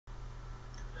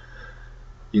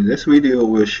In this video,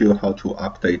 we'll show how to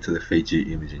update the FIJI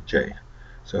ImageJ.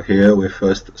 So here we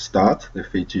first start the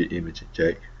FIJI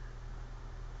ImageJ.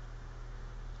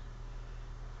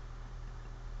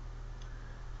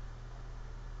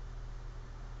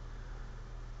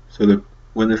 So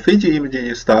when the FIJI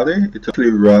ImageJ is started, it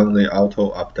actually runs the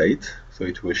auto update. So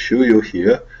it will show you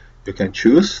here. You can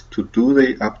choose to do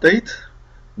the update,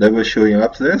 never showing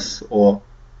up this, or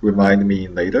remind me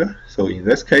later. So in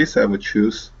this case, I will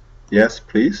choose yes,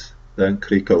 please, then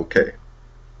click OK.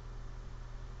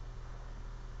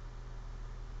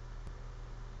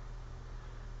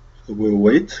 So we'll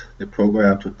wait the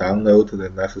program to download the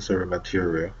necessary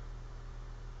material.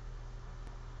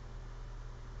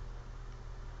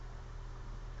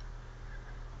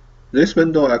 This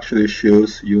window actually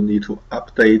shows you need to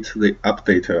update the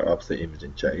updater of the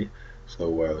ImageJ. So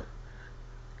we'll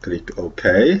click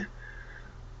OK.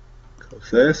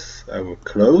 Close this. I will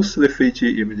close the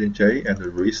FIJI ImageJ and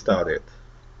restart it.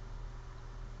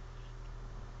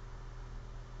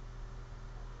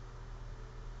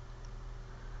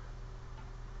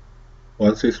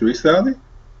 Once it's restarted,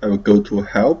 I will go to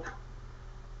Help,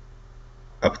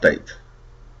 Update.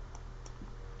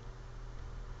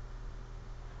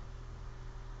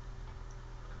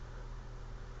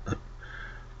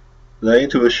 Then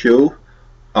it will show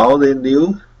all the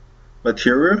new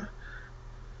material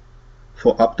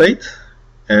for update,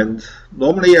 and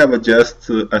normally I will just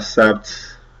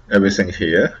accept everything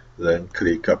here, then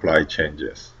click Apply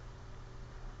Changes.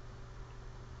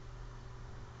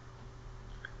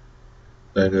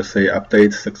 Then you say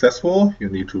Update Successful. You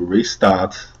need to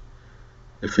restart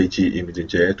the FIJI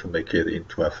ImageJ to make it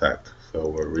into effect. So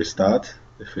we'll restart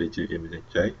the FIJI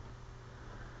ImageJ.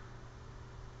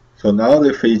 So now the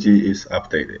FIJI is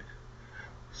updated.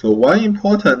 So one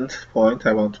important point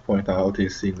I want to point out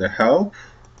is in the Help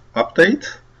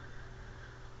Update.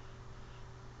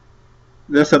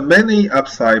 There's a many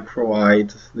apps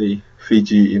provide the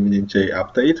FIJI ImageJ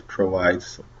update,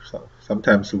 provides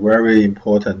sometimes very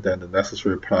important and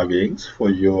necessary plugins for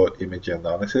your image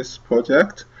analysis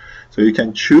project. So you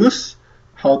can choose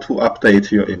how to update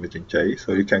your ImageJ.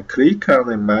 So you can click on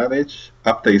the Manage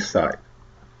Update site.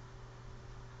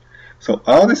 So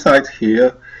all the sites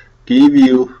here give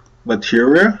you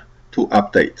material to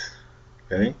update.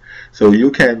 Okay, so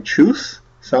you can choose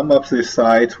some of the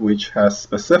sites which has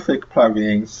specific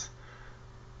plugins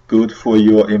good for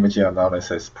your image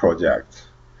analysis project.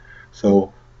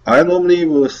 So I normally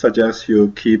will suggest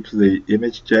you keep the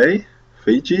ImageJ,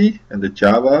 FIJI, and the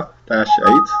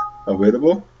Java-8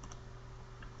 available.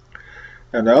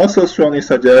 And I also strongly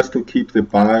suggest to keep the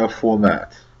bio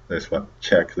format. This one,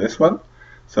 check this one.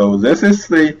 So this is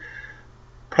the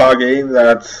plugin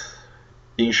that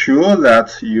ensures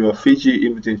that your FIJI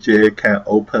ImageJ can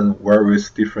open various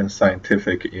different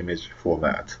scientific image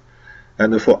formats.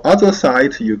 And for other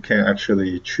sites, you can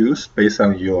actually choose based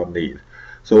on your need.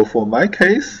 So for my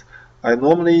case, I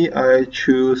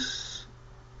choose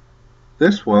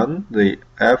this one, the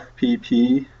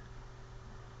FFmpeg.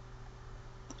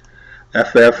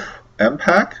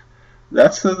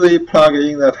 That's the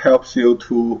plugin that helps you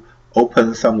to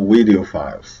open some video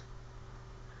files.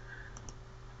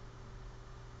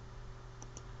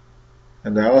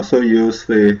 And I also use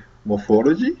the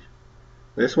Morphology,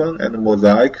 this one, and the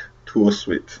Mosaic tool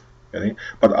suite. Okay?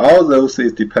 But all those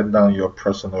depend on your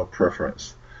personal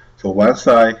preference. So once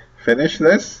I finish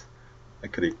this, I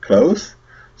click Close.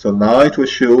 So now it will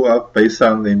show up based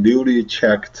on the newly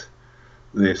checked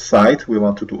the site we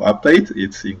want to do update.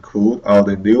 It includes all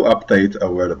the new updates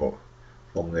available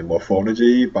from the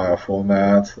Morphology,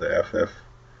 Bioformat, the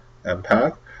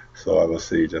FFmpeg. So I will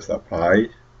say just Apply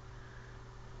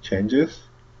Changes.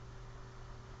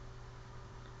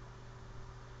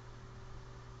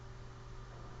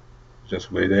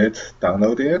 Just wait it,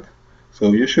 download it.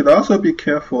 So you should also be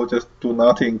careful, just do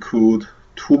not include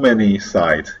too many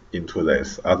sites into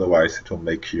this, otherwise it will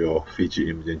make your FIJI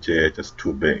ImageJ just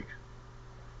too big.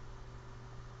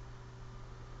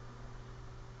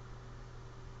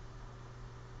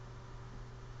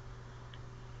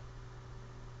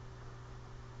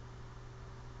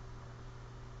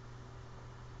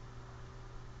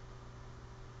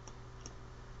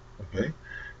 Okay,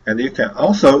 and you can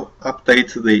also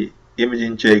update the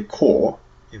ImageJ core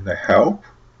in the Help,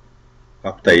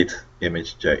 Update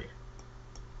ImageJ.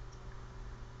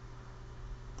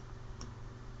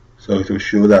 So it will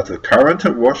show that the current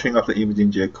version of the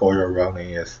ImageJ core you're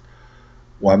running is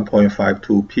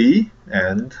 1.52p,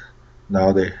 and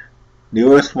now the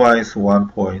newest one is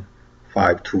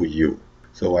 1.52u.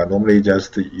 So I normally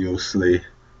just use the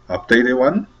updated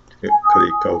one.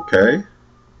 Click OK.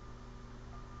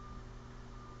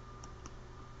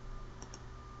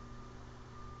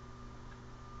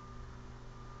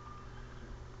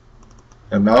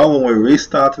 And now when we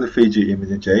restart the FIJI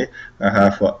ImageJ, I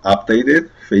have updated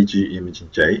FIJI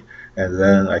ImageJ, and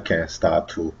then I can start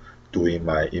to doing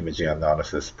my imaging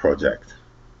analysis project.